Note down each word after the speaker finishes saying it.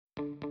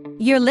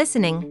You're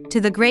listening to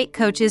the Great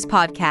Coaches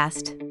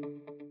Podcast.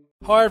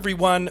 Hi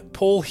everyone,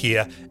 Paul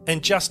here,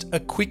 and just a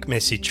quick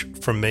message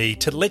from me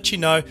to let you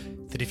know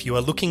that if you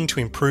are looking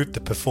to improve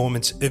the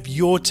performance of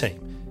your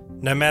team,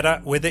 no matter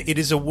whether it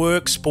is a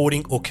work,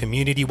 sporting or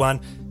community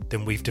one,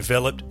 then we've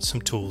developed some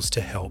tools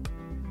to help.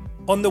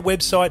 On the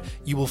website,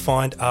 you will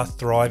find our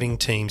Thriving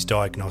Teams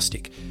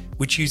Diagnostic,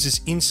 which uses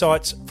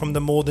insights from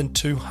the more than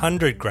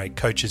 200 great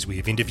coaches we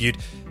have interviewed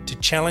to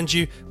challenge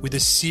you with a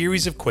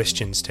series of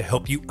questions to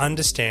help you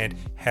understand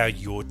how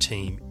your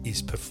team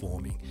is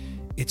performing.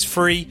 It's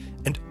free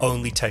and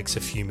only takes a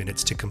few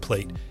minutes to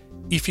complete.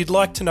 If you'd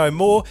like to know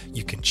more,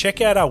 you can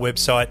check out our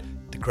website,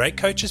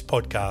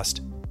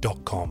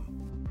 thegreatcoachespodcast.com.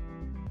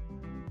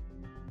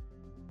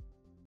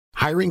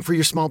 Hiring for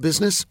your small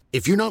business?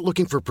 If you're not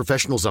looking for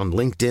professionals on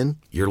LinkedIn,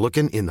 you're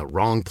looking in the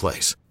wrong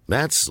place.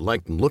 That's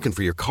like looking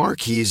for your car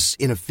keys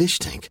in a fish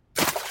tank.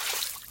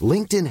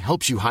 LinkedIn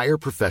helps you hire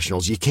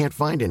professionals you can't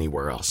find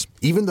anywhere else,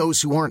 even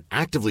those who aren't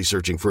actively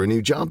searching for a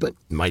new job but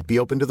might be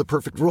open to the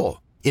perfect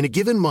role. In a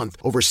given month,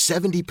 over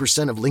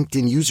 70% of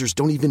LinkedIn users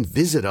don't even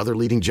visit other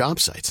leading job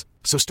sites.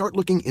 So start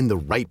looking in the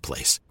right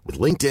place. With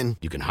LinkedIn,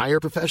 you can hire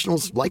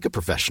professionals like a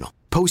professional.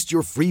 Post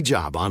your free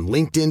job on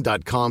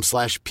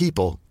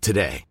linkedin.com/people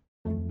today.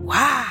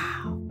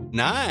 Wow.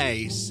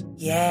 Nice.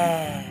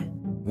 Yeah.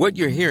 What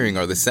you're hearing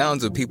are the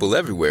sounds of people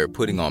everywhere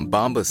putting on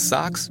Bombas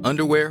socks,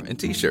 underwear, and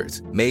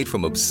T-shirts made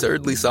from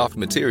absurdly soft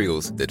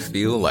materials that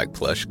feel like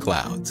plush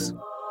clouds.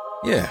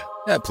 Yeah,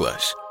 that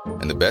plush.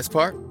 And the best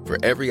part? For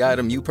every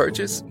item you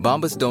purchase,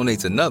 Bombas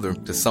donates another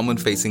to someone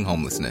facing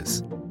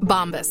homelessness.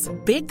 Bombas.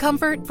 Big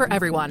comfort for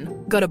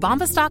everyone. Go to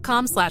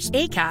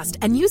bombas.com/ACAST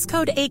and use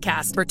code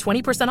ACAST for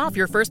 20% off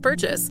your first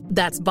purchase.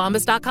 That's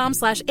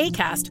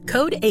bombas.com/ACAST.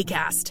 Code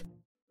ACAST.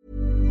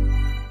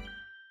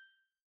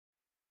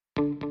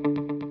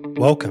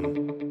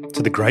 Welcome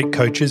to the Great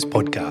Coaches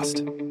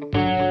Podcast.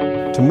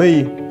 To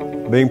me,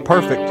 being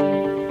perfect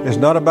is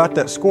not about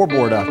that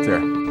scoreboard out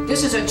there.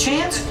 This is a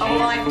chance of a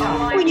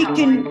lifetime. When you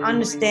can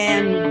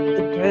understand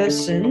the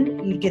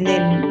person, you can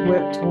then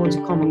work towards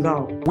a common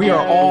goal. We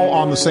are all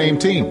on the same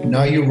team.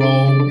 Know your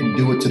role and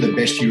do it to the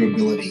best of your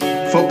ability.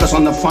 Focus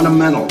on the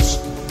fundamentals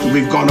that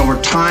we've gone over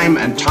time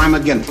and time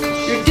again.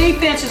 Your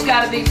defense has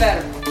got to be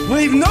better.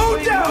 Leave no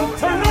doubt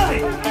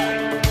tonight.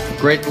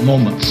 Great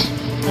moments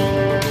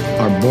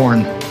are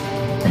born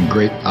from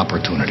great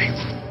opportunity.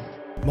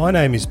 My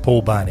name is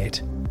Paul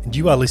Barnett, and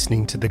you are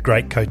listening to the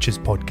Great Coaches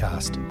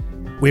Podcast,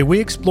 where we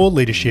explore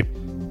leadership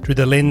through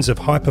the lens of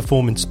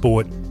high-performance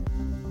sport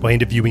by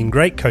interviewing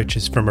great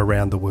coaches from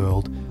around the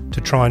world to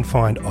try and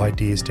find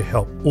ideas to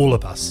help all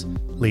of us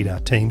lead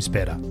our teams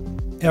better.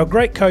 Our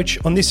great coach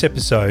on this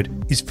episode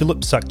is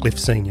Philip Sutcliffe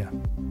Sr.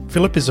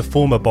 Philip is a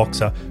former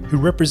boxer who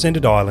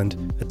represented Ireland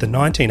at the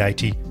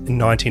 1980 and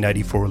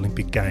 1984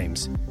 Olympic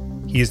Games.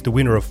 He is the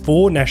winner of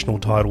 4 national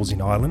titles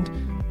in Ireland,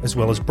 as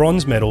well as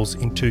bronze medals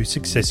in 2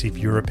 successive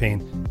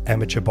European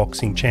amateur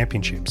boxing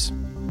championships.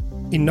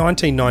 In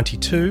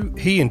 1992,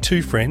 he and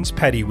 2 friends,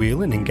 Paddy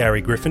Whelan and Gary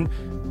Griffin,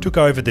 took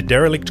over the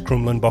derelict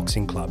Crumlin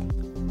Boxing Club.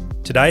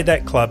 Today,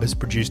 that club has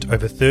produced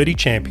over 30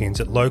 champions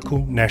at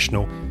local,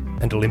 national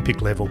and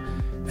Olympic level,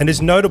 and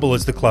is notable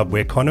as the club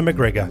where Conor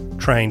McGregor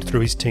trained through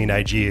his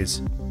teenage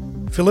years.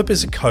 Philip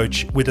is a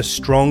coach with a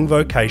strong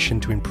vocation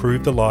to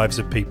improve the lives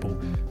of people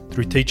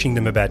through teaching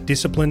them about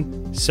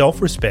discipline,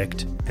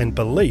 self-respect and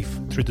belief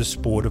through the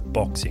sport of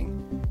boxing.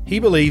 He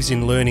believes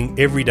in learning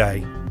every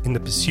day in the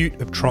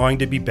pursuit of trying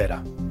to be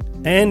better,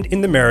 and in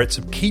the merits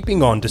of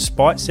keeping on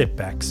despite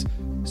setbacks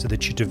so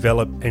that you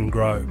develop and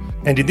grow.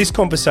 And in this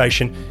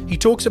conversation, he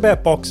talks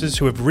about boxers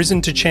who have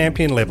risen to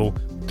champion level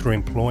through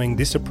employing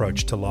this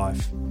approach to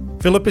life.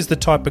 Philip is the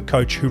type of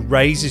coach who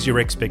raises your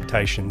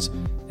expectations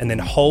and then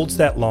holds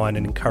that line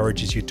and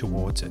encourages you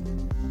towards it.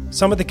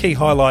 Some of the key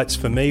highlights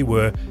for me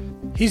were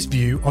his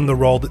view on the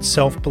role that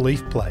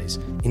self-belief plays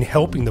in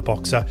helping the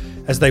boxer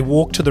as they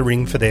walk to the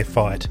ring for their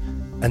fight,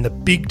 and the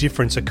big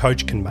difference a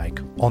coach can make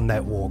on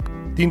that walk.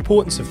 The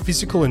importance of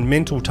physical and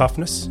mental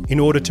toughness in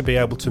order to be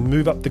able to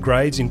move up the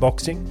grades in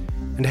boxing,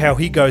 and how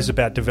he goes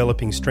about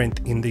developing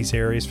strength in these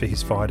areas for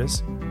his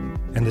fighters.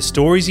 And the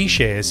stories he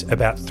shares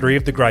about 3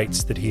 of the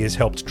greats that he has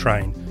helped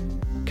train.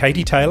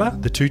 Katie Taylor,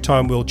 the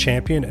 2-time world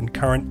champion and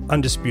current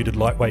undisputed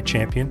lightweight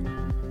champion,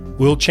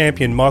 world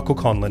champion Michael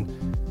Conlan,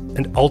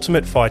 and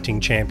ultimate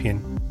fighting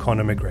champion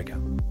Conor McGregor.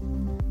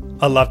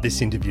 I love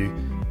this interview.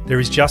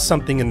 There is just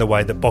something in the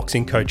way that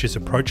boxing coaches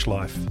approach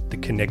life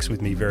that connects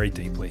with me very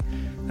deeply,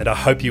 and I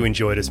hope you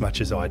enjoyed as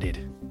much as I did.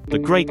 The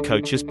Great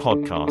Coaches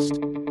Podcast.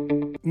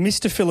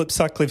 Mr. Philip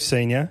Sutcliffe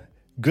Sr.,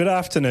 good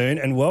afternoon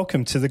and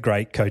welcome to the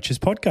Great Coaches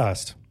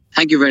Podcast.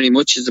 Thank you very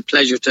much. It's a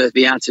pleasure to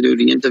be asked to do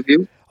the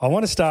interview. I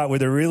want to start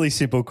with a really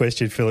simple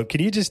question, Philip.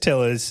 Can you just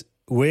tell us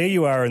where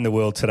you are in the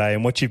world today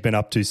and what you've been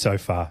up to so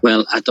far?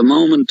 Well, at the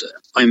moment,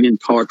 I'm in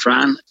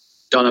Portrane,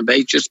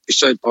 Donabate, just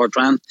beside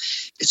Portrane.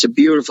 It's a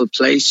beautiful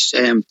place,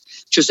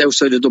 just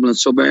outside the Dublin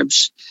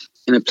suburbs.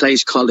 in a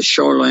place called the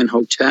Shoreline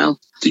Hotel.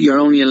 You're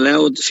only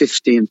allowed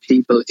 15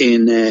 people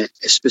in a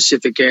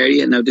specific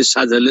area. Now, this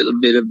has a little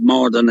bit of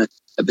more than a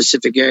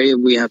specific area.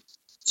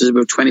 There's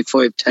about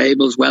 25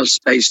 tables, well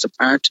spaced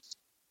apart.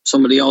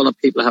 Some of the older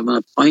people having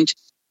a pint.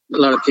 A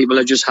lot of people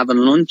are just having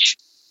lunch.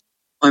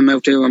 I'm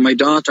out there with my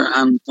daughter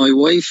and my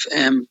wife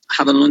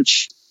having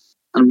lunch,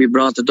 and we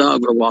brought the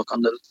dog for a walk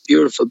on the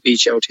beautiful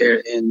beach out here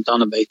in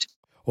Donabate.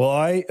 Well,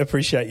 I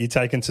appreciate you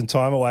taking some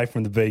time away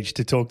from the beach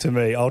to talk to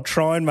me. I'll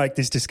try and make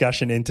this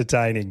discussion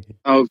entertaining.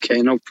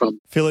 Okay, no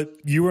problem. Philip,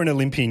 you were an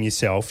Olympian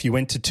yourself. You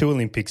went to 2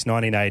 Olympics,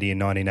 1980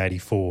 and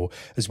 1984,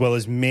 as well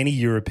as many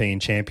European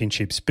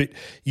championships. But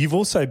you've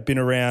also been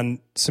around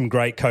some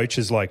great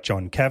coaches like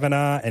John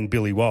Kavanagh and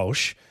Billy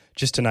Walsh,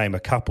 just to name a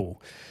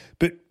couple.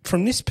 But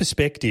from this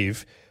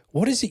perspective,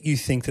 what is it you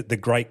think that the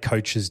great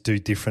coaches do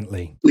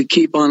differently? We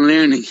keep on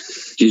learning.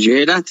 Did you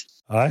hear that?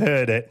 I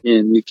heard it.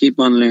 Yeah, we keep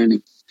on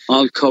learning.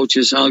 All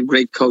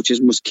great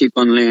coaches must keep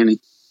on learning.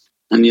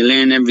 And you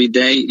learn every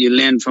day. You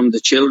learn from the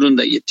children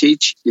that you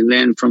teach. You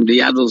learn from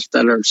the adults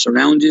that are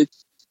surround you.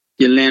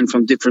 You learn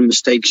from different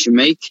mistakes you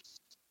make.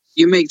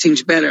 You make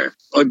things better.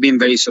 I've been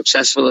very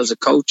successful as a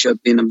coach.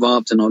 I've been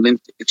involved in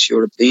Olympics,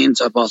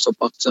 Europeans. I've also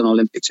boxed in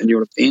Olympics and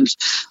Europeans.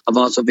 I've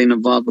also been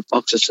involved with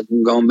boxers that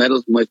have gold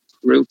medals. Michael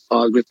Crew,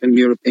 Paul Griffin,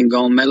 European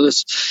gold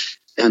medalist,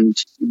 and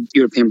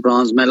European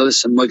bronze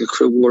medalist, and Michael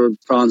Crew, world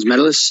bronze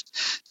medalist.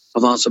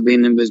 I've also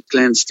been in with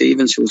Glenn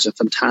Stevens, who's a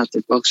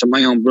fantastic boxer.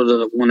 My own brother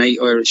that won 8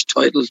 Irish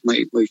titles.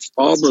 My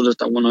 4 brothers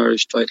that won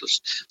Irish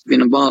titles. I've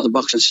been involved in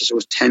boxing since I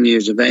was 10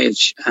 years of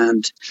age.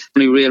 And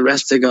the only real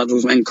rest I got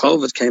was when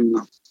COVID came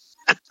along.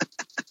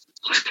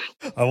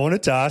 I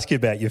wanted to ask you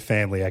about your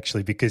family,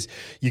 actually, because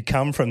you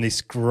come from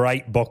this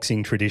great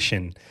boxing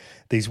tradition,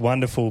 these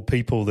wonderful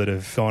people that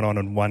have gone on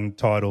and won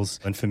titles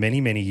and for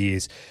many, many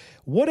years.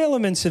 What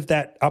elements of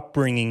that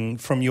upbringing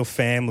from your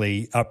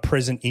family are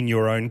present in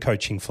your own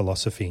coaching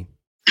philosophy?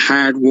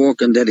 Hard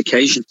work and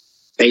dedication,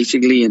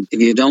 basically. And if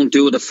you don't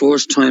do it the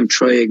first time,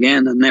 try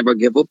again and never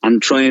give up.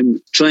 And try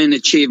and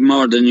achieve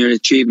more than your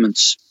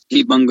achievements.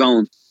 Keep on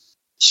going.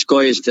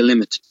 Sky is the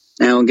limit.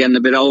 Now, I'm getting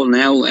a bit old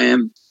now,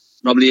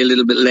 probably a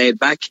little bit laid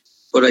back,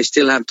 but I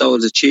still have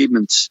those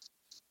achievements.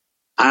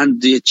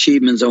 And the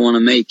achievements I want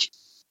to make.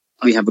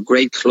 I have a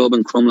great club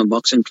in Crumlin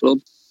Boxing Club.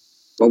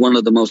 We're one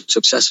of the most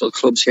successful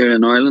clubs here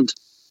in Ireland.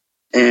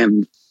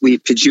 We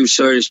produce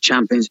Irish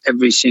champions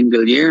every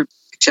single year,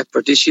 except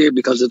for this year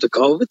because of the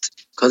COVID,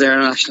 because our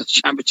national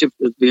championship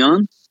was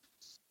beyond.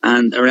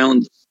 And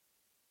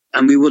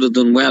we would have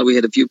done well. We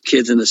had a few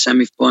kids in the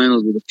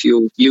semi-finals, with a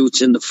few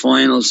youths in the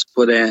finals,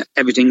 but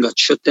everything got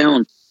shut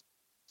down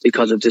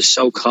because of this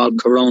so-called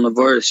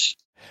coronavirus.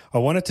 I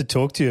wanted to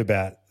talk to you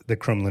about the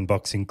Crumlin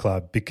Boxing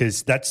Club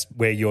because that's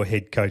where you're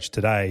head coach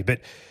today. But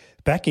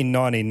back in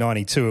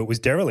 1992, it was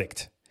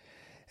derelict.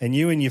 And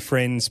you and your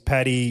friends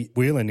Paddy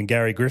Whelan and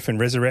Gary Griffin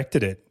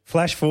resurrected it.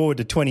 Flash forward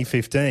to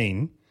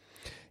 2015,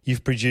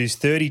 you've produced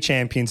 30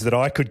 champions that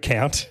I could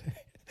count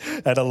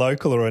at a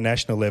local or a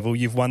national level.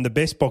 You've won the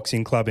best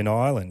boxing club in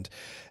Ireland.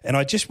 And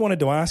I just wanted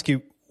to ask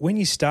you, when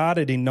you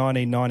started in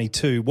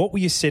 1992, what were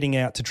you setting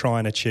out to try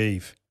and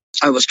achieve?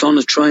 I was going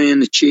to try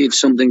and achieve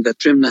something that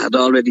Drimna had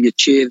already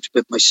achieved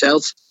with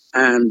myself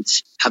and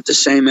have the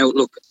same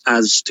outlook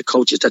as the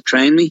coaches that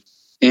trained me.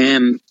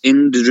 In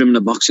the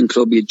Drimna Boxing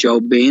Club, we had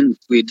Joe Bean,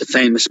 we had the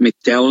famous Mick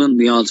Dowling.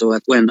 We also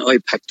had, when I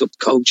packed up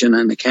coaching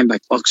and I came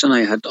back boxing,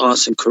 I had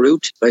Austin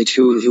Carruth, right,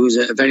 who was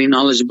a very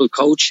knowledgeable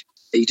coach.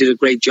 He did a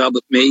great job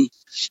with me,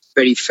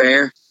 very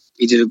fair.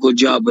 He did a good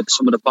job with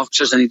some of the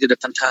boxers and he did a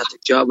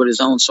fantastic job with his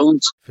own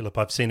sons. Philip,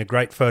 I've seen a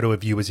great photo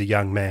of you as a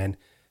young man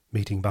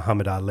meeting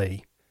Muhammad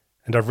Ali,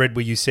 and I've read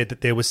where you said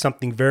that there was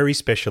something very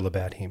special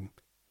about him.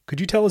 Could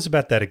you tell us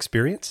about that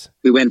experience?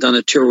 We went on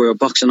a tour. We were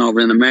boxing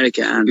over in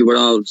America and we were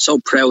all so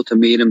proud to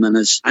meet him. And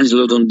as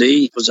Angelo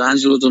Dundee,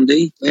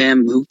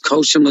 who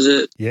coached him, was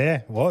it? Yeah,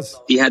 it was.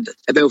 He had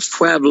about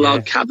 12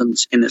 log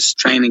cabins in his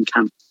training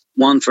camp,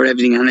 one for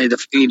everything. And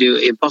he'd do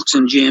a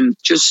boxing gym,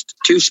 just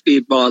 2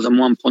 speedballs and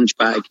 1 punch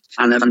bag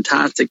and a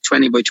fantastic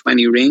 20 by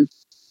 20 ring.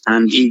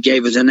 And he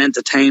gave us an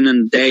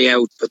entertaining day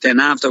out. But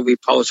then after we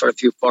posed for a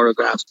few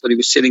photographs, but he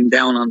was sitting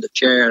down on the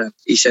chair. And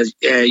he says,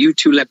 you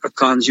 2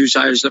 leprechauns, you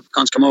Irish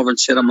leprechauns, come over and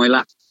sit on my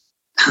lap.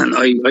 And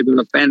I got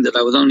offended.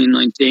 I was only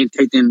 19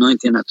 at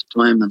the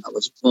time. And I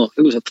was,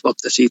 who the fuck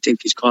does he think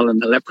he's calling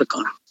a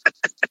leprechaun?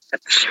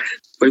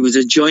 But he was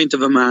a giant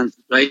of a man,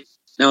 right?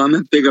 Now, I'm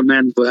a bigger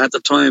man, but at the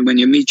time when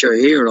you meet your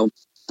hero,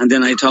 and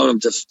then I told him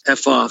to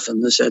F off.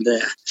 And I said,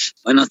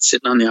 I'm not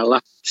sitting on your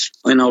lap.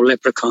 I know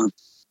leprechaun.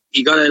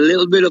 He got a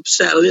little bit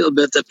upset,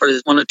 for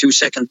 1 or 2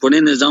 seconds, but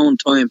in his own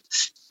time,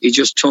 he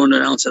just turned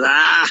around and said,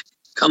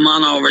 come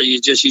on over,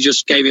 you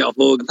just gave me a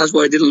hug. That's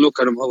why I didn't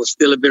look at him. I was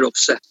still a bit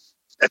upset.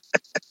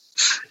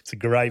 It's a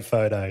great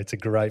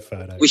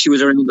photo. Wish he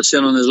was around to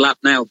sit on his lap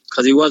now,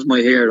 because he was my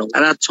hero.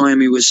 At that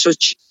time, he was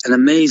such an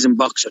amazing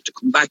boxer to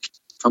come back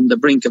from the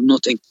brink of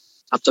nothing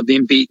after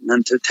being beaten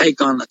and to take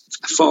on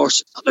a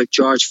force like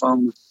George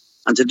Foreman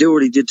And to do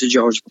what he did to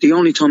George, the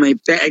only time I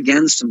bet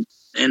against him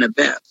in a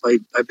bet, I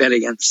bet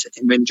against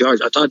him in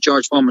George. I thought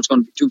George Foreman was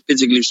going to be too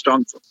physically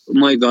strong for him. But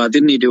my God,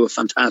 didn't he do a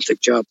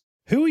fantastic job?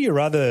 Who are your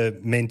other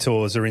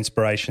mentors or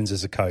inspirations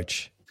as a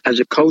coach? As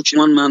a coach,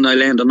 one man I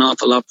learned an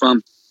awful lot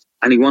from,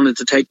 and he wanted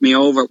to take me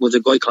over, was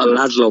a guy called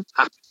Laszlo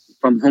Papp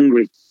from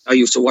Hungary. I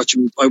used to watch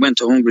him. I went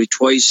to Hungary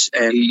twice.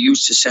 He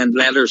used to send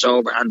letters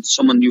over and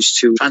someone used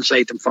to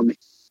translate them for me.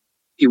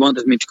 He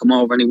wanted me to come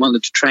over and he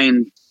wanted to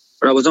train me.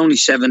 But I was only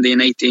 17,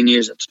 18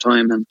 years at the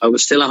time, and I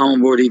was still a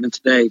homeboard even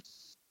today.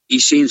 He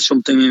seen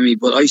something in me,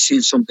 but I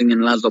seen something in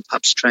Laszlo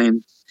Papp's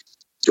training.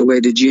 The way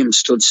the gym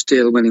stood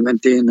still when he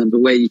went in, and the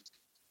way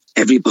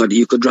everybody,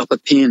 you could drop a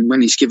pin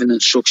when he's giving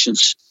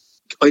instructions.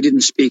 I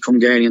didn't speak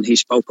Hungarian, he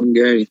spoke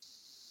Hungarian.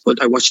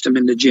 But I watched him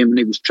in the gym and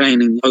he was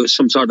training. I was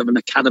some sort of an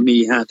academy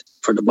he had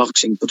for the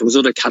boxing, but there was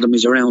other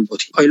academies around.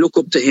 But I look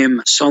up to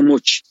him so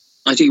much.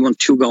 I think he won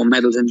 2 gold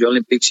medals in the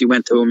Olympics. He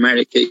went to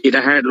America. He had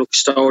a hard luck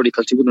story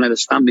because he wouldn't let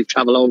his family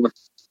travel over.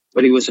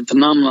 But he was a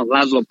phenomenal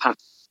Laszlo Papp.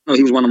 No,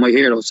 he was one of my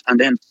heroes. And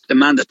then the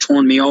man that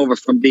turned me over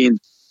from being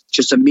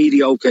just a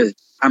mediocre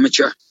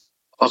amateur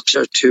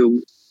boxer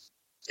to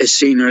a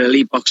senior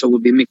elite boxer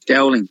would be Mick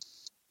Dowling.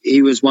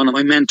 He was one of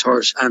my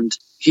mentors, and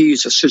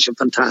he's such a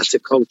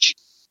fantastic coach.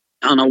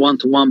 On a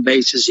one-to-one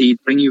basis,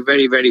 he'd bring you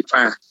very, very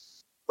far.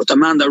 But the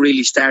man that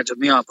really started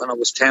me off when I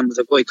was 10 was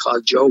a guy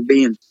called Joe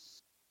Bean.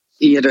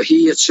 He had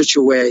such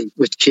a way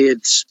with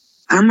kids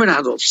and with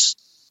adults.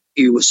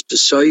 He was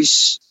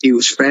precise, he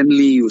was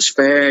friendly, he was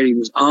fair, he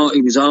was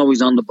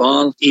always on the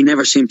ball. He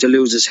never seemed to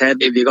lose his head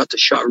if you got the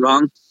shot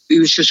wrong. He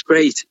was just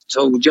great.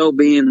 So Joe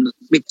Bean,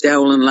 Mick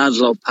Dowling,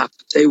 Laszlo Papp,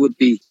 they would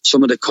be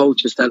some of the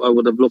coaches that I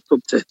would have looked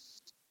up to.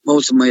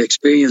 Most of my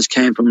experience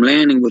came from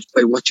learning was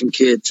by watching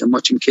kids and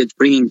watching kids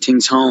bringing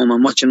things home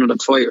and watching other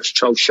fighters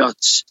throw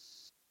shots.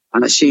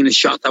 And I seen a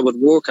shot that would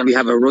work, and we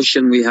have a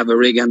Russian, we have a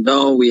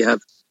Rigando, we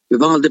have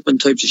all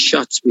different types of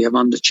shots. We have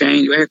on the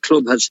chain. Our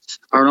club has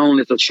our own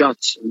little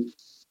shots.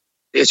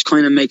 It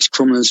kind of makes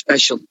Crumlin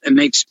special. It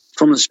makes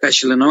Crumlin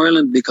special in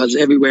Ireland because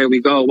everywhere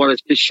we go, what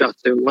is this shot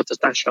do? What does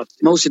that shot do?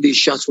 Most of these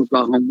shots were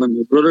brought home by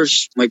my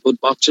brothers, my good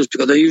boxers,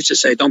 because I used to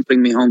say, don't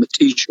bring me home a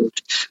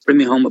T-shirt, bring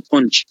me home a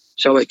punch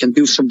so I can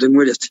do something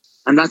with it.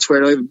 And that's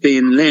where I've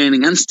been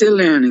learning and still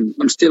learning.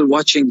 I'm still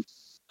watching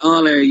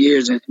all our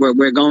years.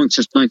 We're going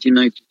since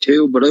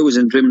 1992, but I was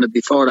in Drimna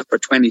before that for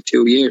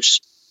 22 years.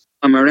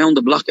 I'm around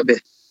the block a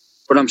bit,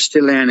 but I'm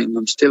still learning.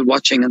 I'm still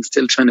watching and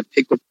still trying to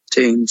pick up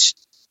things.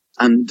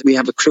 And we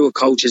have a crew of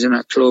coaches in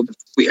our club.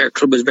 Our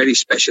club is very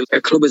special.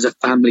 Our club is a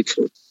family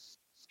club.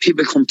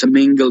 People come to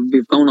mingle.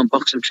 We've gone on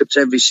boxing trips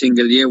every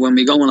single year. When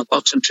we go on a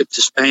boxing trip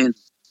to Spain,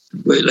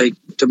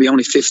 to be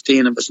only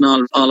 15 of us,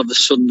 and all of a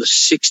sudden there's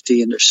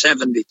 60 and there's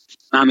 70.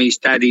 Mammies,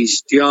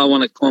 daddies, they all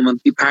want to come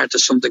and be part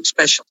of something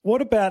special.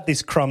 What about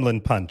this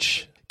Crumlin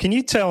punch? Can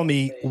you tell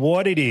me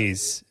what it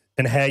is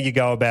and how you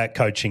go about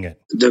coaching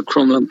it? The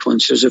Crumlin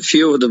punch, there's a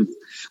few of them.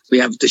 We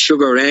have the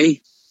Sugar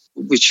Ray,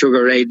 which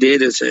Sugar Ray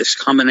did. It's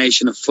a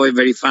combination of 5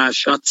 very fast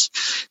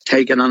shots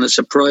taken on a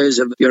surprise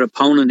of your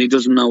opponent. He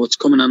doesn't know what's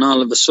coming, and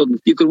all of a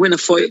sudden you could win a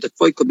fight. The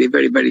fight could be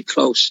very, very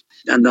close,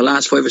 and the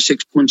last 5 or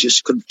 6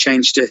 punches could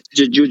change the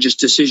judge's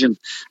decision.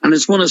 And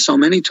it's one of so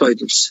many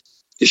titles,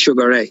 the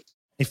Sugar Ray.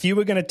 If you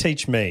were going to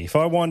teach me, if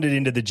I wandered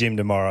into the gym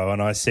tomorrow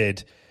and I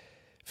said,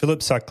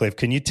 Philip Sutcliffe,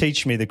 can you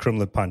teach me the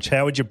Crumlin punch?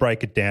 How would you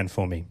break it down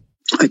for me?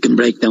 I can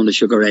break down the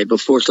Sugar Ray, but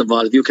first of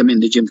all, if you come in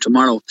the gym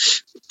tomorrow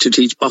to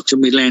teach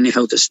boxing, we learn you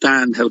how to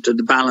stand, how to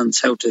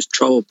balance, how to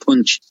throw a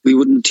punch. We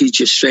wouldn't teach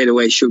you straight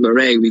away Sugar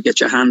Ray. We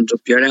get your hands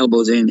up, your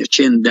elbows in, your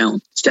chin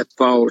down, step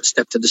forward,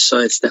 step to the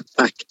side, step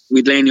back.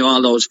 We'd learn you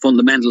all those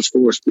fundamentals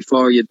first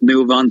before you'd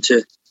move on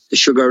to the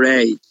Sugar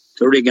Ray,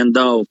 the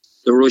Rigando,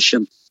 the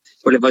Russian.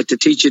 But if I had to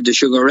teach you the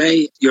Sugar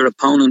Ray, your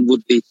opponent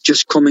would be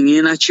just coming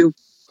in at you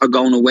or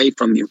going away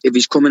from you. If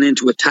he's coming in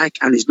to attack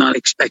and he's not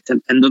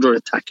expecting another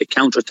attack, a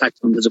counter-attack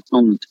from his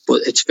opponent.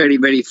 But it's very,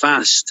 very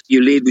fast.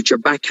 You lead with your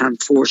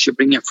backhand force, you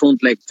bring your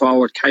front leg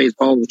forward, carry it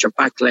forward with your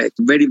back leg.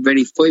 Very,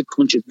 very, 5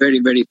 punches, very,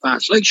 very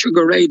fast. Like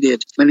Sugar Ray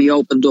did when he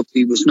opened up,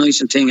 he was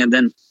nice and thing, and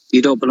then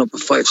he'd open up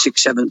with 5,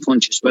 6, 7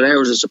 punches. But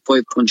ours is a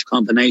 5-punch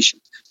combination.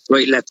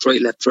 Right, left,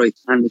 right, left, right.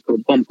 And we go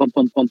bump, bump,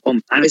 bump, bump,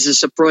 bump. And it's a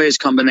surprise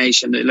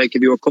combination. Like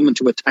if you were coming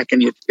to attack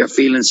and you're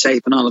feeling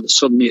safe and all of a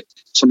sudden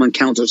someone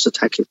counters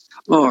attack you.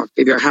 Or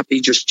if you're happy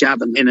just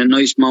jabbing in a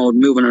nice mode,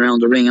 moving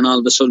around the ring, and all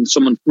of a sudden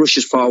someone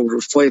rushes forward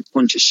with 5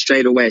 punches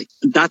straight away.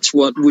 That's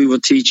what we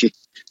would teach you.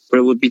 But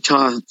it would be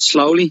taught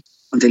slowly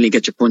until you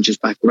get your punches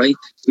back right.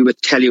 We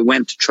would tell you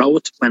when to throw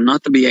it, when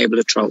not to be able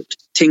to throw it.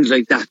 Things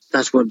like that.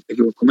 That's what if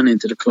you were coming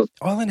into the club.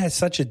 Ireland has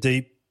such a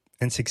deep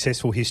and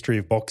successful history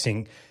of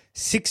boxing.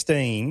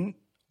 16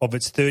 of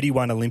its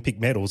 31 Olympic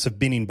medals have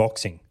been in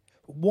boxing.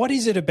 What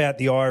is it about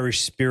the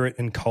Irish spirit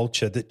and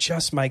culture that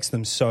just makes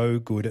them so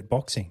good at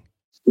boxing?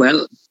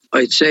 Well,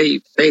 I'd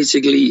say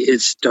basically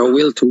it's their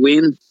will to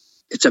win.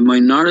 It's a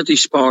minority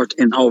sport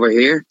in over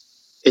here.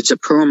 It's a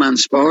poor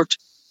man's sport.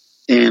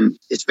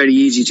 It's very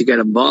easy to get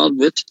involved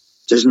with.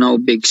 There's no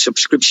big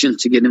subscription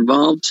to get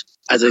involved.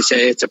 As I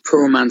say, it's a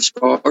poor man's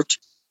sport.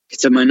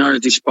 It's a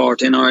minority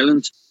sport in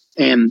Ireland.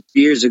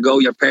 Years ago,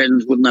 your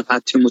parents wouldn't have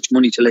had too much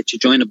money to let you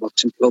join a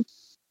boxing club.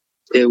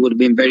 It would have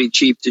been very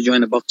cheap to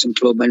join a boxing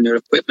club, and your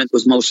equipment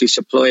was mostly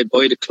supplied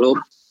by the club.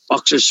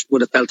 Boxers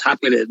would have felt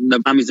happy, and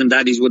the mummies and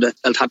daddies would have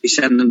felt happy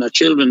sending their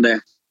children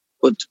there.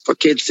 But for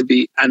kids to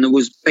be, and it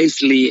was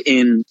basically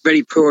in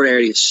very poor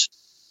areas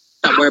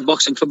that where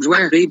boxing clubs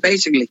were,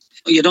 basically.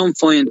 You don't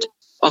find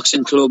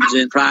boxing clubs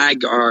in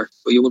Prague, or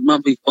you would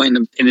not be finding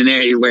them in an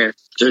area where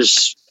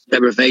there's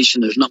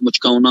deprivation, there's not much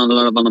going on, a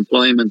lot of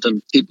unemployment,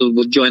 and people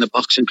would join a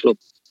boxing club.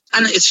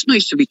 And it's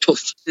nice to be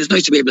tough. It's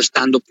nice to be able to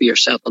stand up for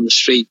yourself on the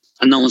street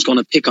and no one's going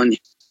to pick on you.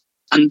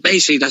 And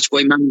basically that's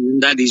why mummies and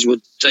daddies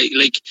would say,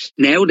 like,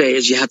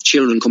 nowadays you have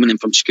children coming in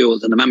from school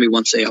and the mummy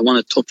won't say, I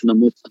want to toughen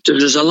them up.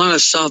 There's a lot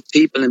of soft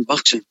people in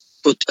boxing,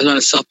 but a lot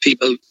of soft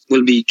people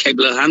will be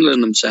capable of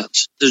handling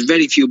themselves. There's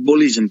very few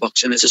bullies in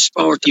boxing. It's a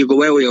sport you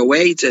go out of your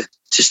way to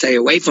stay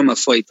away from a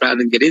fight rather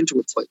than get into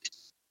a fight.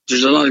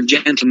 There's a lot of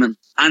gentlemen.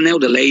 And now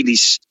the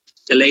ladies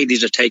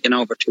are taking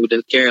over too,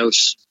 the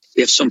girls.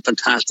 We have some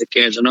fantastic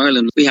girls in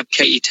Ireland. We have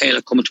Katie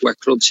Taylor coming to our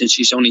club since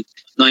she's only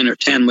 9 or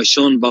 10. My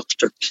son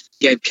boxed her.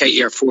 Gave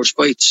Katie her first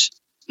fights.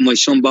 My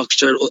son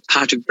boxed her.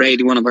 Patrick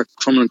Brady, one of our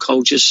Crumlin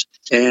coaches,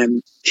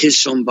 his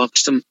son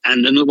boxed him.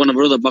 And another one of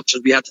our other boxers,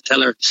 we had to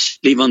tell her,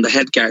 leave on the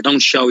headguard. Don't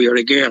show you're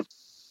a girl.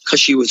 Because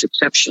she was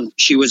exceptional.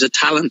 She was a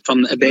talent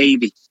from a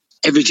baby.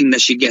 Everything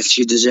that she gets,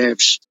 she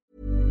deserves.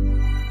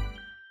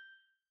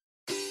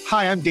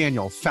 Hi, I'm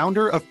Daniel,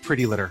 founder of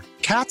Pretty Litter.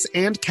 Cats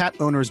and cat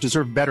owners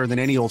deserve better than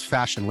any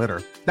old-fashioned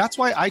litter. That's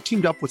why I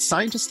teamed up with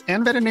scientists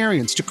and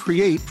veterinarians to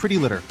create Pretty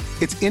Litter.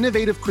 Its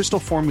innovative crystal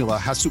formula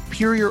has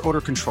superior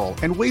odor control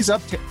and weighs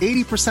up to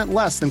 80%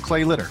 less than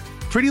clay litter.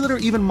 Pretty Litter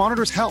even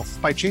monitors health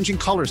by changing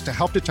colors to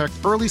help detect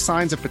early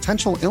signs of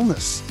potential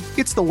illness.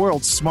 It's the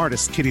world's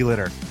smartest kitty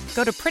litter.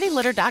 Go to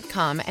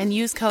prettylitter.com and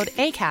use code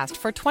ACAST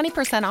for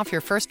 20% off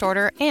your first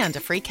order and a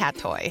free cat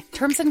toy.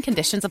 Terms and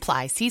conditions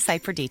apply. See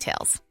site for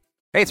details.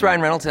 Hey, it's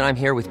Ryan Reynolds, and I'm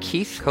here with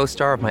Keith,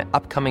 co-star of my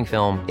upcoming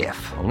film, If,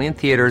 only in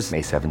theaters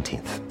May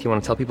 17th. Do you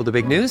want to tell people the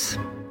big news?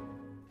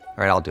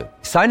 All right, I'll do it.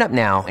 Sign up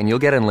now and you'll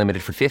get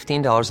unlimited for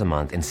 $15 a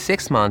month and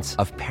 6 months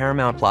of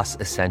Paramount Plus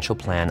Essential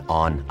Plan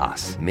on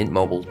us.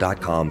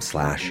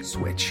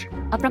 MintMobile.com/switch.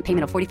 Upfront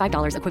payment of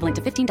 $45 equivalent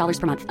to $15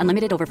 per month.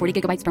 Unlimited over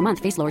 40 gigabytes per month.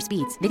 Face lower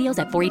speeds. Videos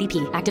at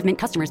 480p. Active Mint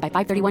customers by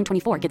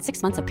 531.24 get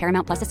 6 months of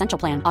Paramount Plus Essential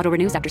Plan. Auto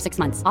renews after 6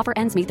 months. Offer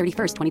ends May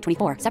 31st,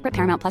 2024. Separate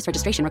Paramount Plus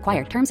registration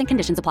required. Terms and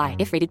conditions apply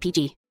if rated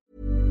PG.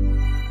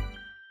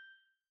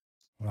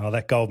 Well,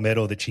 that gold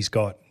medal that she's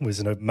got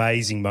was an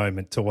amazing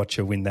moment to watch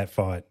her win that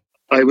fight.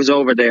 I was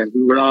over there.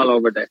 We were all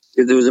over there.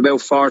 There was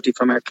about 40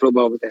 from our club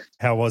over there.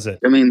 How was it?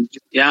 I mean,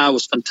 yeah, it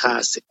was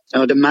fantastic. You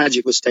know, the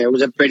magic was there. It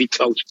was a very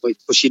close fight,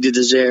 but she did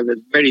deserve it.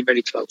 Very,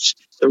 very close.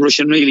 The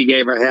Russian really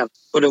gave her hell.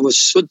 But it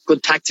was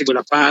good tactics with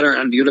her father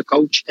and the other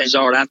coach,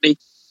 Zara Anthony.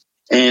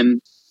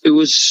 It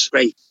was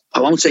great.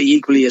 I won't say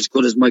equally as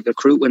good as Michael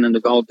Cruitwin in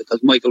the goal,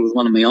 because Michael was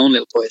one of my own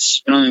little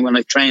boys. You know what I mean? When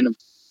I trained him.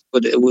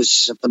 But it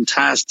was a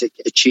fantastic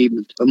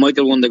achievement. When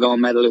Michael won the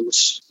gold medal, I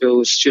just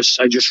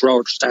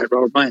started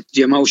roaring.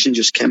 The emotion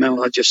just came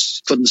out. I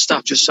just couldn't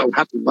stop. Just so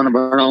happy. One of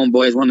our own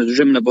boys, one of the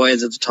Drimna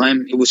boys at the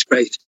time. It was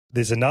great.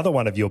 There's another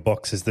one of your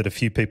boxers that a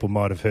few people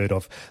might have heard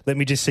of. Let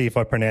me just see if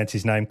I pronounce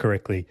his name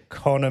correctly.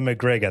 Conor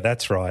McGregor.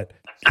 That's right.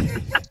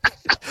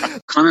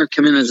 Conor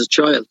came in as a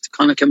child.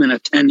 Conor came in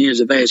at 10 years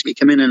of age. He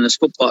came in his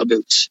football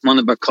boots. One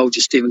of our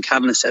coaches, Stephen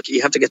Kavanagh, said,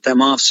 you have to get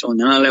them off, son.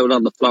 You're not allowed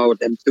on the floor with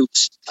them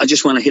boots. I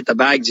just want to hit the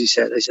bags, he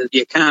said. I said,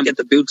 you can't get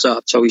the boots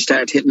off. So he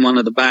started hitting one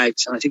of the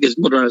bags. And I think his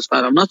mother and his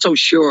father, I'm not so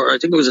sure. I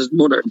think it was his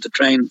mother to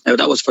train. Now,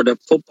 that was for the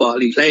football.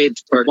 He played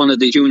for one of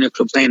the junior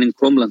clubs playing in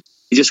Crumlin.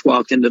 He just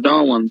walked in the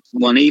door one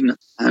evening.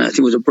 And I think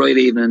it was a bright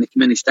evening. And he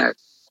came in, he started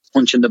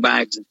punching the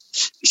bags. And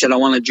he said, I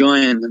want to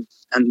join.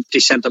 And they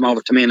sent them over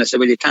to me, and I said,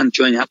 well, you can't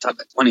join. You have to have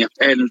one of your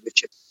parents with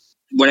you.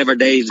 Whatever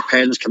days the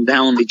parents come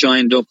down, they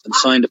joined up and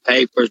signed the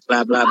papers,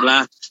 blah, blah,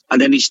 blah.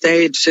 And then he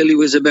stayed till he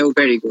was about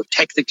very good,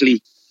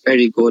 technically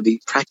very good.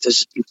 He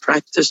practiced. He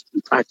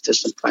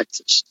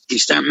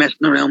started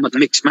messing around with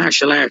mixed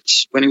martial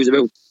arts when he was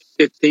about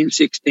 15,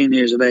 16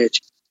 years of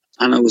age.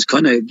 And I was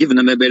kind of giving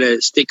him a bit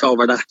of stick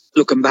over that.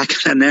 Looking back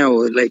at it now,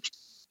 like,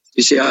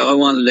 you see, I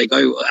wanted, like,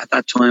 at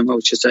that time, I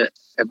was just a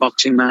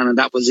boxing man, and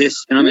that was it.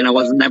 You know what I mean? I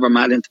wasn't never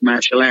mad into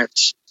martial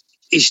arts.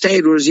 He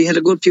stayed with us. He had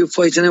a good few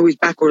fights, and now he's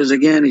back with us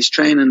again. He's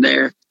training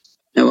there.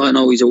 Now, I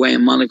know he's away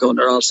in Monaco.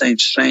 They're all saying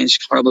strange,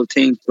 horrible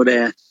things. But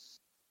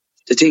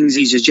the things,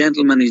 he's a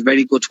gentleman. He's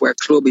very good to our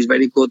club. He's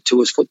very good to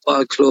his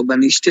football club,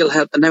 and he's still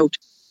helping out.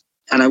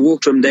 And I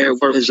worked for him there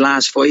for his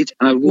last fight,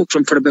 and I worked for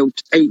him for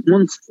about 8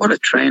 months. What a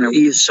trainer.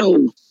 He is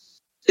so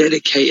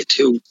dedicated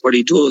to what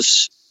he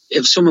does.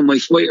 If some of my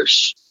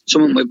fighters,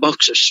 some of my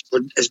boxers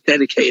were as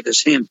dedicated as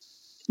him,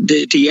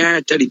 the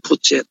art that he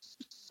puts in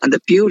and the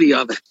beauty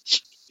of it,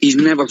 he's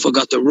never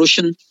forgot the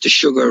Russian, the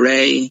Sugar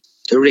Ray,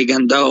 the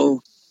Rigando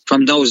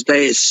from those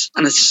days.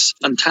 And it's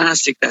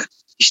fantastic that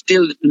he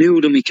still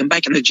knew them. He came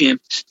back in the gym,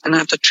 and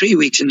after 3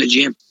 weeks in the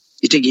gym,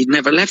 you think he'd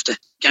never left it.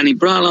 And he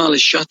brought all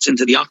his shots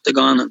into the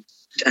octagon, and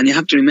And you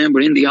have to remember,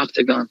 in the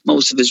octagon,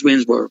 most of his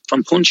wins were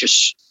from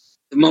punches.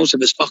 Most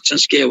of his boxing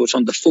skill was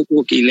from the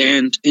footwork he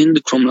learned in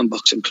the Crumlin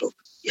Boxing Club.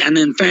 And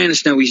in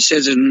fairness now, he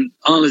says in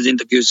all his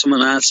interviews,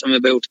 someone asks him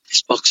about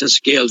his boxing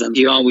skills, and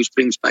he always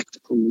brings back the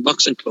Crumlin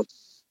Boxing Club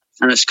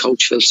and his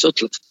coach, Phil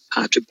Sutcliffe,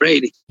 Patrick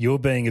Brady. You're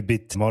being a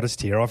bit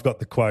modest here. I've got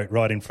the quote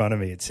right in front of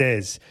me. It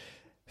says,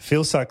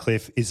 Phil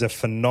Sutcliffe is a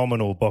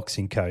phenomenal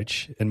boxing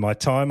coach. In my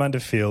time under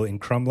Phil in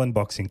Crumlin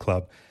Boxing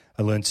Club,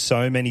 I learned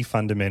so many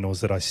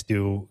fundamentals that I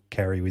still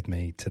carry with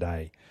me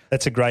today.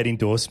 That's a great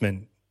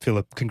endorsement,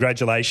 Philip.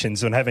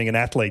 Congratulations on having an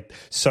athlete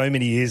so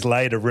many years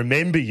later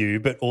remember you,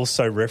 but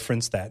also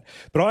reference that.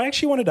 But I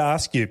actually wanted to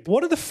ask you,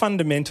 what are the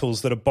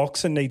fundamentals that a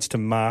boxer needs to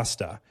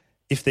master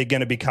if they're going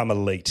to become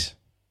elite?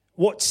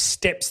 What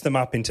steps them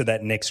up into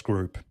that next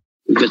group?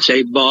 You could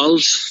say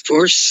balls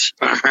first,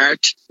 or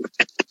heart.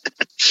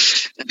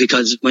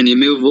 Because when you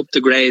move up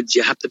the grades,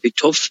 you have to be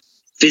tough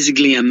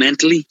physically and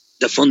mentally.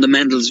 The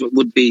fundamentals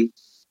would be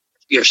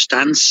your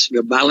stance,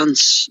 your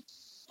balance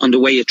on the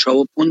way you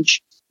throw a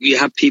punch. You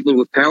have people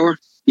with power.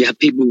 You have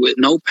people with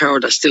no power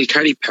that still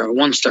carry power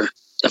once the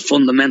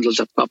fundamentals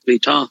are properly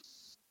taught.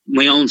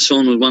 My own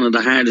son was one of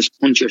the hardest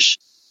punchers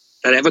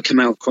that ever came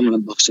out of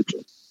Crumlin Boxing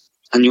Club.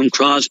 And young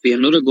Crosby,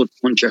 another good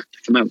puncher to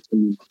come out of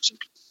Crumlin Boxing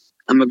Club.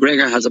 And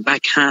McGregor has a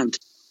backhand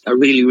that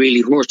really,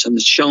 really hurts, and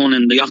it's shown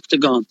in the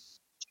octagon.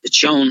 It's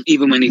shown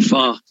even when he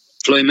fought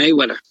Floyd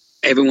Mayweather.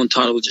 Everyone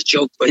thought it was a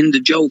joke, but in the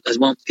joke, as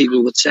what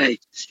people would say,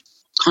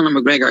 Conor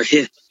McGregor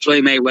hit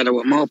Floyd Mayweather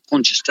with more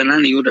punches than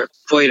any other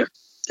fighter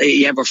that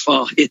he ever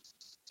fought hit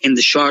in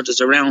the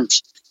shortest of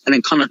rounds. And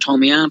then Conor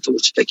told me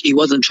afterwards, like, he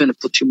wasn't trying to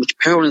put too much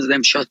power into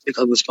them shots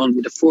because it was going to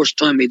be the first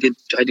time he did,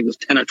 I think it was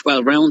 10 or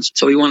 12 rounds.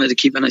 So he wanted to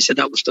keep, and I said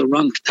that was the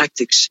wrong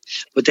tactics.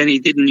 But then he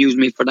didn't use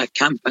me for that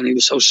camp, and he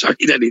was so sorry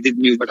that he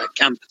didn't use me for that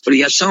camp. But he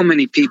had so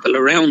many people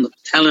around him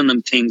telling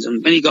him things.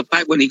 And when he got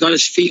back, when he got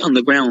his feet on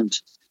the ground,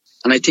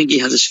 and I think he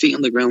has his feet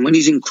on the ground. When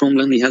he's in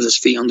Crumlin, he has his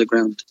feet on the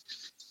ground.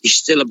 He's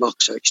still a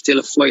boxer. He's still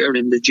a fighter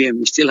in the gym.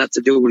 He still had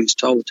to do what he's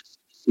told.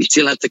 He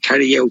still had to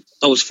carry out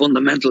those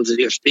fundamentals that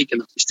you're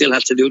speaking of. He still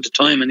had to do the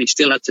time, and he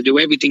still had to do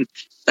everything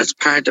that's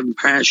part and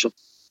parcel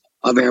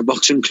of our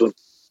boxing club.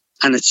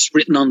 And it's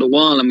written on the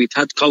wall, and we've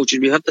had coaches.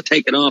 We have to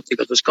take it off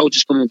because there's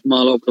coaches coming from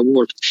all over the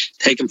world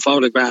taking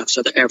photographs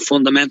of our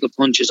fundamental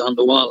punches on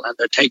the wall, and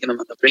they're taking them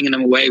and they're bringing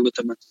them away with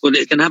them. But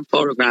they can have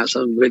photographs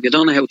of them, but if you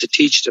don't know how to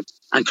teach them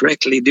and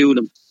correctly do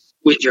them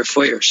with your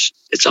fighters,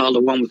 it's all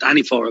the one with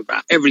any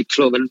photograph. Every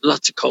club, and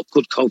lots of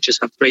good coaches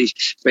have great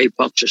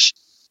boxers.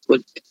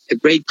 But a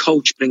great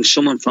coach brings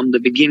someone from the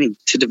beginning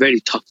to the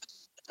very top.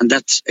 And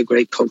that's a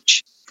great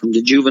coach. From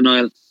the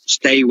juvenile,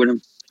 stay with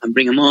him and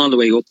bring him all the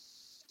way up.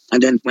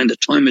 And then when the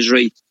time is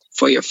right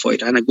for your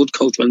fight, and a good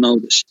coach will know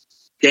this,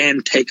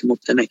 then take him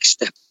up the next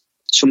step.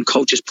 Some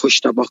coaches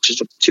push their boxers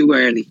up too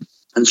early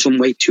and some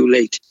way too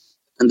late.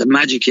 And the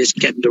magic is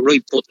getting the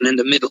right button in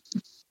the middle.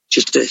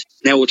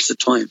 Now it's the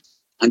time.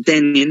 And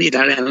then you need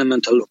that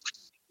element of luck.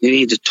 You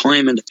need the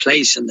time and the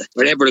place and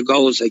wherever it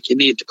goes, like you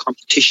need the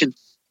competition.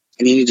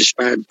 And you need the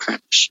sparring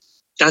partners.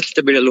 That's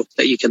the bit of luck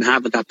that you can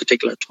have at that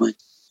particular time.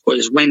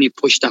 Whereas when you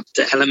push that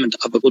the element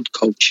of a good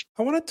coach.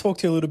 I want to talk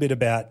to you a little bit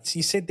about,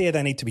 you said there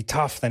they need to be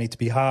tough, they need to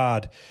be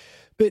hard.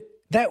 But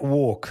that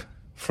walk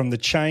from the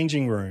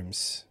changing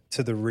rooms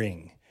to the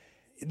ring,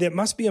 there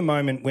must be a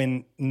moment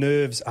when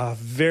nerves are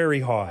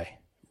very high,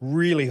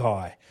 really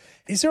high.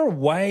 Is there a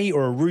way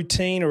or a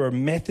routine or a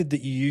method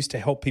that you use to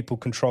help people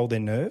control their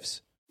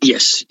nerves?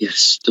 Yes.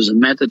 There's a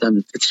method,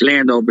 and it's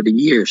learned over the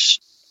years.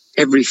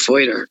 Every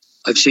fighter,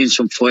 I've seen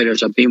some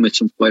fighters, I've been with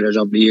some fighters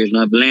over the years,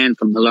 and I've learned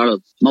from a lot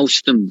of, most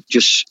of them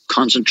just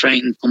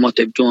concentrating on what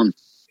they've done,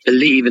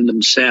 believe in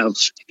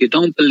themselves. If you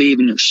don't believe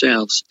in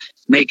yourselves,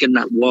 making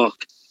that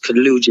walk could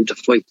lose you the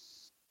fight.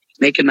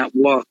 Making that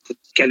walk could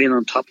get in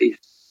on top of you.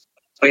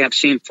 I have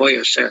seen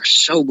fighters that are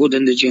so good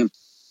in the gym,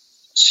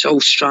 so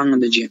strong in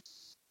the gym.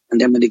 And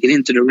then when they get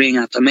into the ring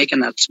after making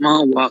that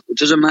small walk, it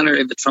doesn't matter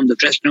if it's from the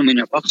dressing room in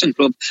your boxing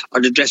club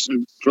or the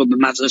dressing club in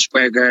Madison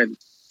Square Garden.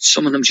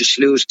 Some of them just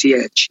lose the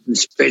edge. And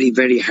it's very,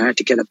 very hard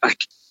to get it back,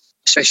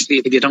 especially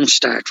if you don't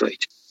start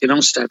right.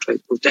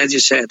 But as you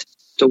said,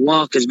 the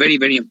walk is very,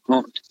 very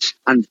important.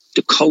 And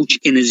the coach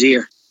in his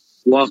ear,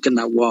 walking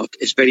that walk,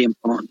 is very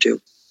important too.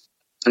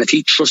 And if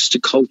he trusts the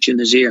coach in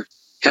his ear,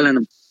 telling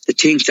him the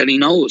things that he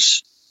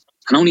knows,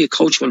 and only a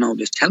coach will know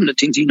this, tell him the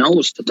things he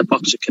knows that the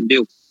boxer can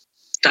do,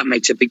 that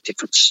makes a big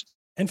difference.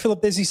 And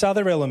Philip, there's this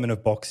other element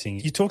of boxing.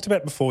 You talked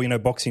about before,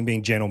 boxing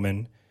being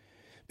gentlemen,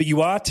 but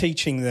you are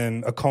teaching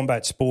them a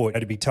combat sport,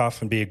 to be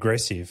tough and be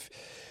aggressive.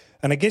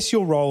 And I guess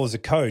your role as a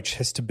coach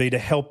has to be to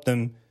help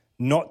them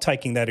not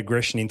taking that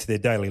aggression into their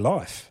daily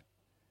life,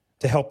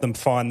 to help them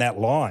find that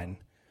line.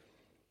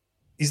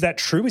 Is that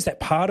true? Is that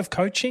part of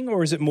coaching,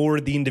 or is it more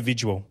of the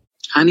individual?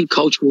 Any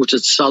coach worth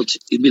its salt,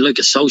 you'd be like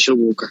a social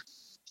worker,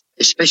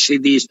 especially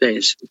these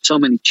days with so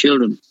many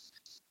children.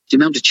 The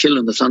amount of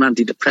children that's on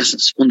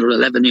antidepressants under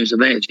 11 years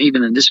of age,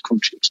 even in this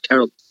country, it's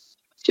terrible.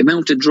 The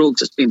amount of drugs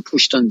that's being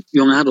pushed on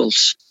young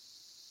adults,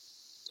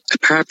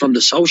 apart from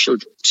the social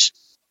drugs,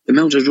 The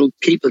amount of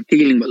people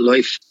dealing with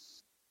life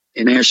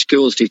in our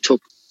schools they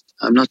took,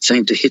 I'm not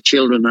saying to hit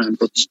children,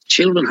 but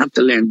children have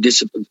to learn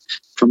discipline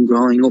from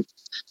growing up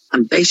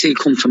and basically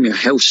come from your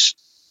house.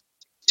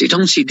 If you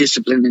don't see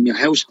discipline in your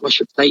house,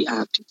 wash your plate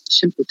after.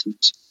 Simple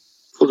things.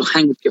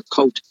 Hang up your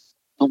coat.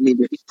 Don't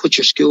need it. Put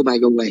your school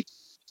bag away.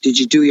 Did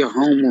you do your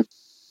homework?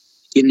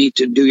 You need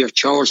to do your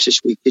chores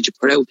this week. Did you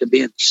put out the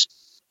bins?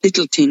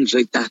 Little things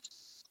like that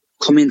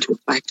come into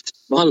effect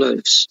of our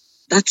lives.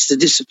 That's the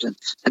discipline.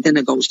 And then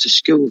it goes to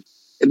school.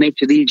 It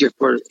makes it easier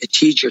for a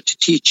teacher to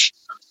teach.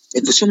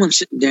 If there's someone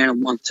sitting there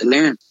and wants to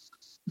learn,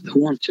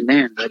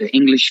 whether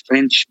English,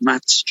 French,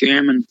 maths,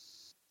 German,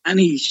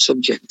 any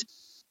subject,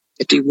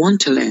 if they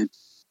want to learn,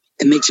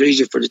 it makes it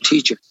easier for the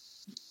teacher.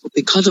 But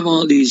because of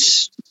all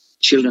these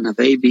children have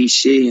A, B,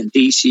 C and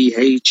D, C,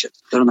 H,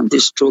 they're on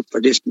this drug for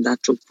this and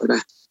that drug for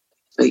that.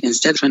 Like,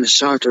 instead of trying to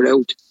sort it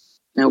out,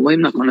 now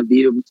I'm not going to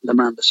be the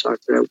man to sort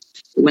it out.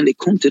 But when they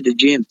come to the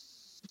gym,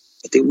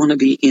 if they want to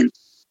be in,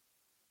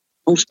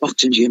 most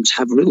boxing gyms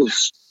have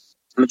rules.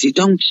 And if you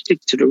don't stick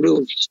to the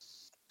rules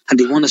and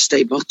they want to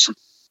stay boxing,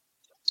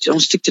 if you don't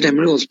stick to them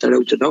rules, they're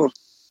out the door.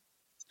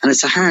 And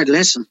it's a hard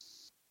lesson.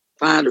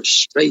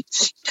 Fathers, right,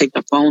 take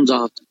their phones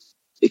off them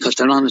because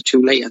they're on it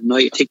too late at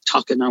night,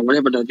 TikToking or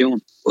whatever they're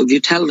doing. But if you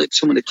tell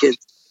some of the kids,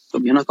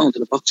 you're not going to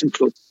the boxing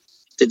club,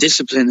 the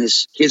discipline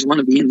is, kids want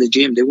to be in the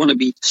gym. They want to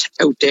be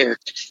out there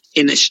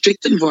in a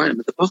strict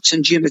environment. The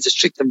boxing gym is a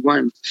strict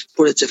environment,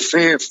 but it's a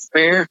fair,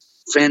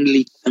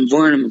 friendly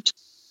environment.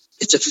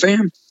 It's a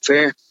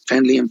fair,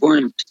 friendly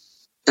environment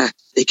that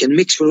they can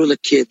mix with other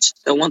kids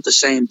that want the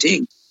same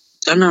thing.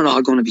 They're not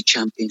all going to be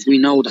champions. We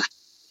know that.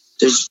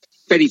 There's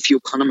very few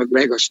Conor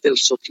McGregors, Phil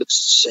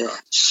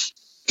Sutcliffe's,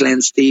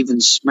 Glenn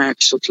Stevens,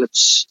 Mark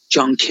Sutcliffe's,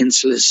 John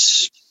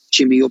Kinsley's,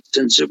 Jimmy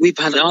Upton's. We've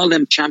had all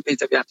them champions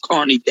that we have,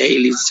 Corny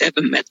Daly's,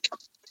 Evan Metcalf.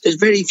 There's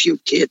very few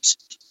kids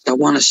that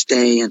want to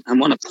stay and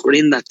want to put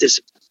in that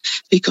discipline.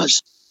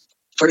 Because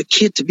for a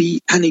kid to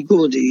be any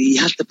good, he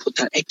has to put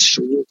that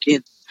extra work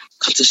in.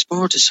 Because the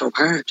sport is so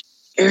hard.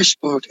 Air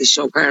sport is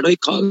so hard. I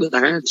call it the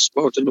hardest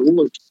sport in the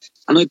world.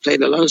 And I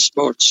played a lot of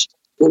sports.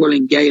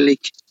 Bowling,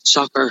 Gaelic,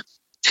 soccer,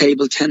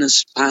 table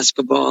tennis,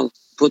 basketball.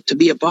 But to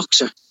be a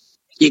boxer,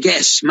 you get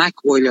a smack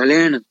while you're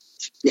learning.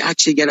 You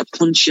actually get a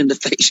punch in the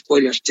face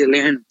while you're still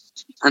learning.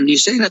 And you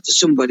say that to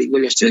somebody,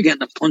 well, you're still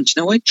getting a punch.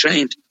 Now, I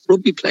trained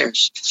rugby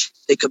players.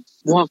 They could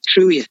walk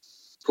through you.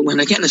 But when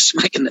they're getting a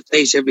smack in the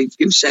face every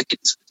few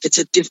seconds, it's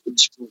a different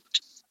sport.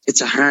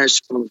 It's a hard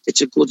sport.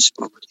 It's a good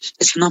sport.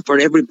 It's not for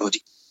everybody.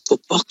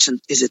 But boxing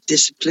is a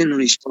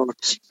disciplinary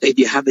sport. If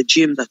you have a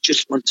gym that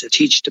just wants to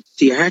teach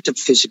the art of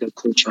physical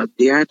culture,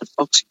 the art of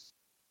boxing,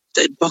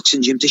 the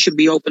boxing gyms, they should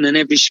be open in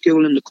every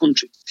school in the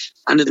country.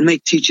 And it'll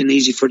make teaching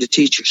easy for the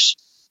teachers.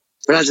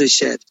 But as I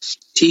said,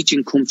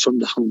 teaching comes from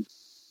the home.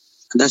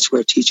 And that's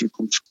where teaching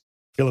comes from.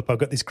 Philip, I've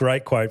got this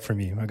great quote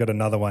from you. I got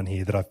another one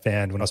here that I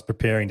found when I was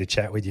preparing to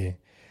chat with you.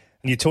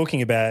 And you're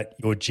talking about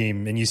your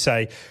gym and you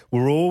say,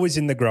 we're always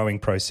in the growing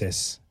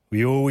process.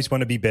 We always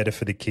want to be better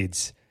for the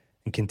kids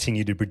and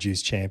continue to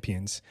produce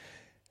champions.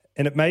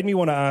 And it made me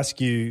want to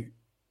ask you,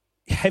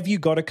 have you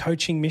got a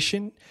coaching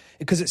mission?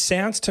 Because it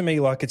sounds to me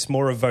like it's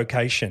more a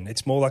vocation.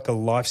 It's more like a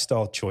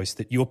lifestyle choice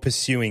that you're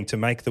pursuing to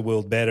make the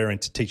world better and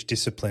to teach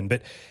discipline.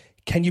 But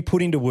can you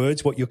put into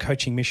words what your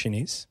coaching mission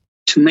is?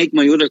 To make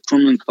my other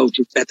Crumlin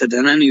coaches better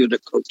than any other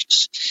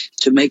coaches.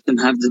 To make them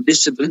have the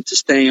discipline to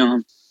stay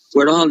on.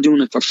 We're all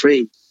doing it for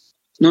free.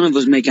 None of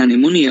us make any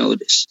money out of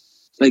this.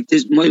 Like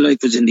this, my life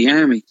was in the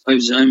army.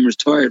 I'm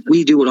retired.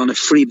 We do it on a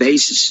free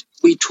basis.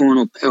 We turn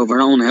up out of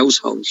our own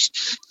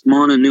households,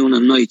 morning, noon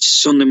and night,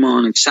 Sunday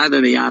morning,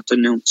 Saturday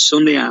afternoon,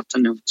 Sunday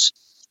afternoons,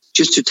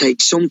 just to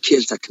take some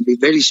kids that can be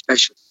very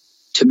special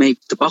to make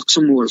the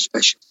boxing world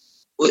special.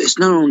 But it's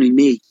not only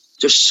me.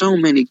 There's so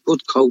many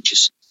good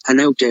coaches and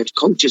out there,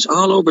 coaches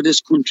all over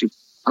this country.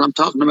 And I'm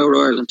talking about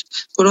Ireland.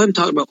 But I'm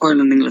talking about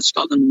Ireland, England,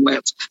 Scotland and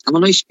Wales. And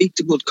when I speak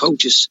to good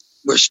coaches,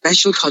 we're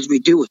special because we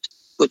do it.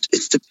 But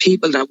it's the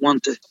people that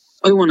want to.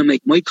 I want to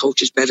make my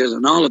coaches better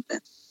than all of them.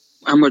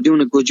 And we're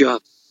doing a good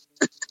job.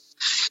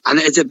 And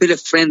it's a bit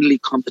of friendly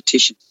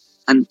competition.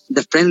 And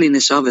the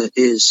friendliness of it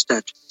is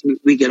that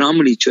we get on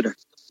with each other.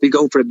 We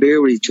go for a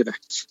beer with each other.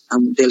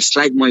 And they'll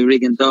slag my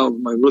rigging dog,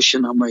 my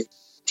Russian or my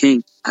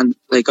thing. And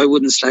like I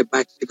wouldn't slag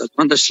back because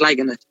when they're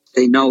slagging it,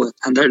 they know it.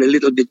 And they're a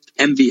little bit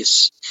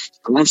envious.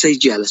 I won't say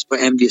jealous, but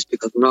envious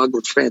because we're all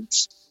good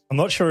friends. I'm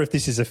not sure if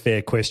this is a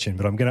fair question,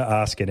 but I'm going to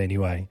ask it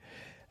anyway.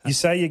 You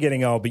say you're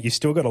getting old, but you've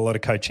still got a lot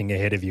of coaching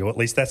ahead of you. At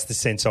least that's the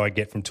sense I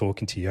get from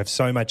talking to you. You have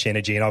so much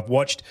energy, and I've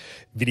watched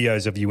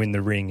videos of you in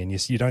the ring, and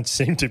you don't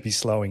seem to be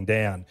slowing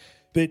down.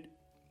 But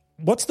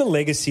what's the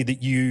legacy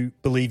that you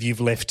believe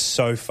you've left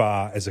so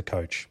far as a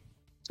coach?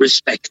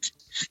 Respect.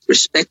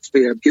 Respect for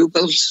your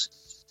pupils,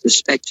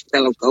 respect for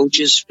fellow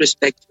coaches,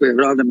 respect for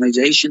your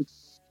organisation.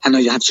 And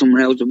I have some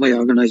rows in my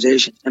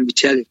organisation. Let me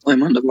tell you,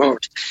 I'm on the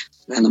board.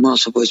 And I'm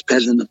also vice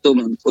president of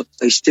Dublin, but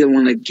I still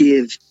want to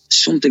give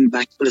something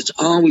back. But it's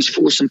always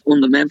first and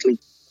fundamentally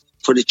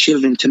for the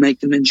children to make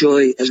them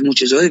enjoy as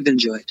much as I've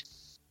enjoyed.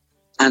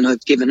 And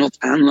I've given up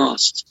and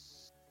lost.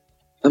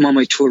 I'm on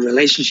my third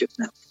relationship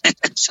now.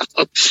 So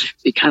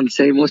we can't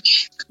say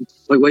much.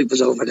 My wife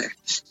was over there.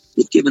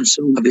 You've given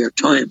some of your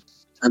time.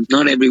 And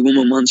not every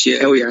woman wants you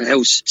out of your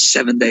house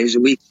 7 days a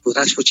week. But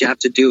that's what you have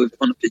to do if you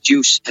want to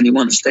produce and you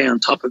want to stay on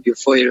top of your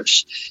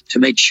fighters to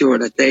make sure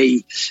that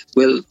they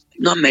will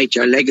not make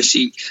your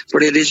legacy.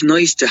 But it is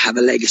nice to have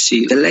a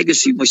legacy. The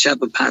legacy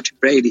myself and Patrick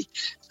Brady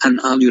and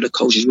all the other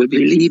coaches will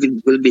be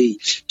leaving will be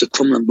the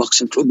Crumlin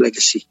Boxing Club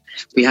legacy.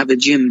 We have a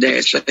gym there.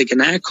 It's like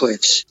an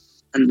archives.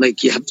 And like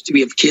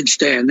we have kids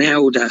there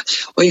now that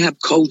I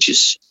have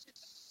coaches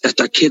that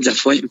their kids are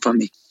fighting for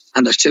me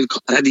and they're still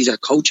daddies are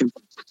coaching for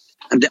me.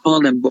 And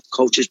all them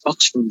coaches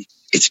box for me.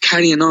 It's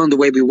carrying on the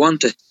way we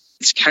want it.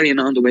 It's carrying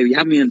on the way we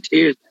have me in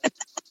tears.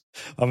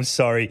 I'm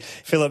sorry.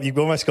 Philip, you've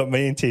almost got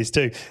me in tears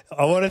too.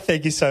 I want to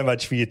thank you so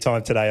much for your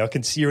time today. I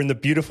can see you're in the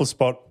beautiful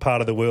part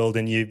of the world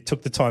and you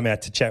took the time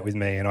out to chat with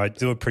me and I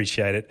do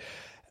appreciate it.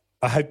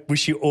 I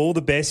wish you all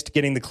the best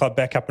getting the club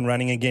back up and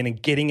running again and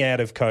getting out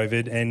of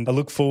COVID. And I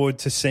look forward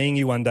to seeing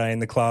you one day in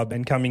the club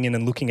and coming in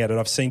and looking at it.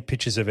 I've seen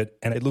pictures of it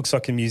and it looks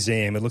like a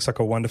museum. It looks like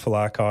a wonderful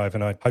archive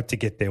and I hope to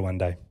get there one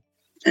day.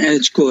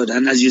 It's good.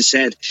 And as you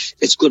said,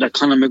 it's good that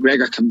Conor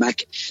McGregor come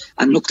back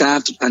and looked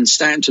after and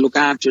starting to look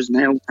after us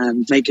now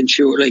and making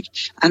sure, like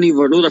any of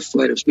our other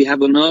fighters, we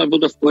have a lot of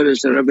other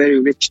fighters that are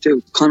very rich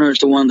too. Conor is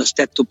the one that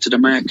stepped up to the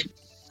mark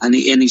and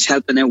he's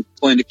helping out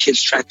buying the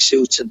kids'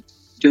 tracksuits and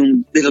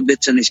doing little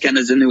bits and he's getting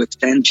us a new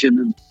extension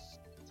and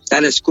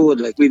that is good.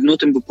 Like we've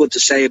nothing but good to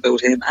say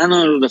about him and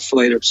all of the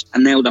fighters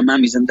and now the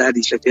mammies and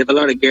daddies. Like we have a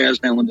lot of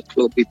girls now in the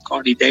club. We've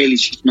Courtney Daly,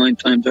 she's 9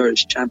 times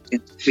Irish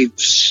champion. We've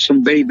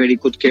some very, very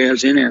good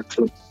girls in our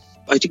club.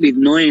 I think we've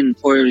 7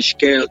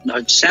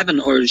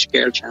 Irish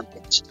girl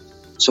champions.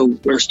 So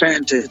we're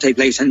starting to take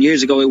place. And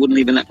years ago I wouldn't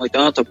even let my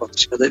daughter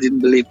box because I didn't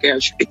believe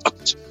girls should be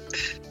boxing.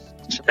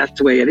 So that's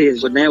the way it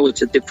is. But now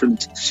it's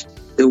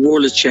the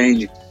world is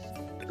changing.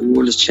 The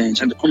world has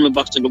changed and the Crumlin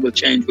Boxing Club will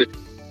change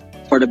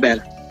for the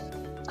better.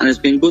 And it's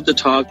been good to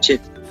talk to you.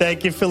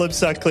 Thank you, Philip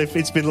Sutcliffe.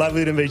 It's been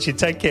lovely to meet you.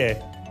 Take care.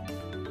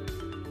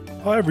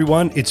 Hi,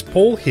 everyone. It's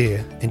Paul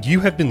here, and you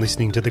have been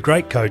listening to the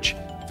great coach,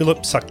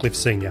 Philip Sutcliffe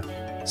Sr.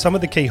 Some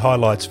of the key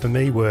highlights for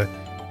me were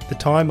the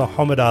time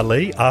Muhammad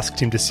Ali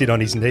asked him to sit on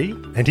his knee,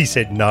 and he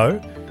said no.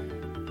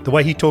 The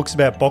way he talks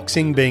about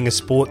boxing being a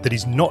sport that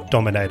is not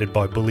dominated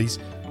by bullies,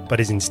 but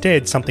is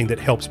instead something that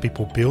helps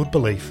people build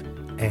belief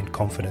and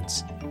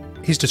confidence.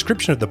 His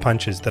description of the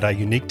punches that are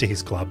unique to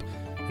his club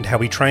and how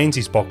he trains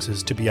his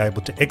boxers to be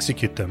able to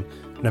execute them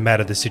no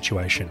matter the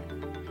situation.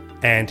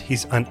 And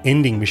his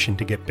unending mission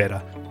to get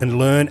better and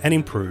learn and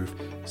improve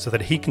so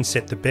that he can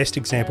set the best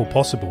example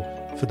possible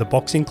for the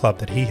boxing club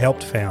that he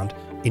helped found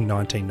in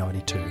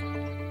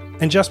 1992.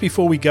 And just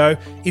before we go,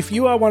 if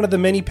you are one of the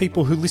many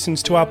people who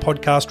listens to our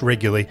podcast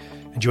regularly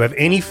and you have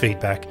any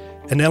feedback,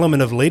 an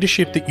element of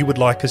leadership that you would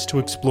like us to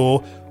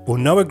explore, or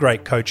know a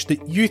great coach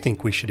that you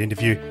think we should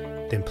interview,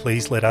 then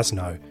please let us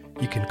know.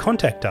 You can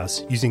contact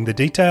us using the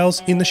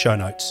details in the show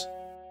notes.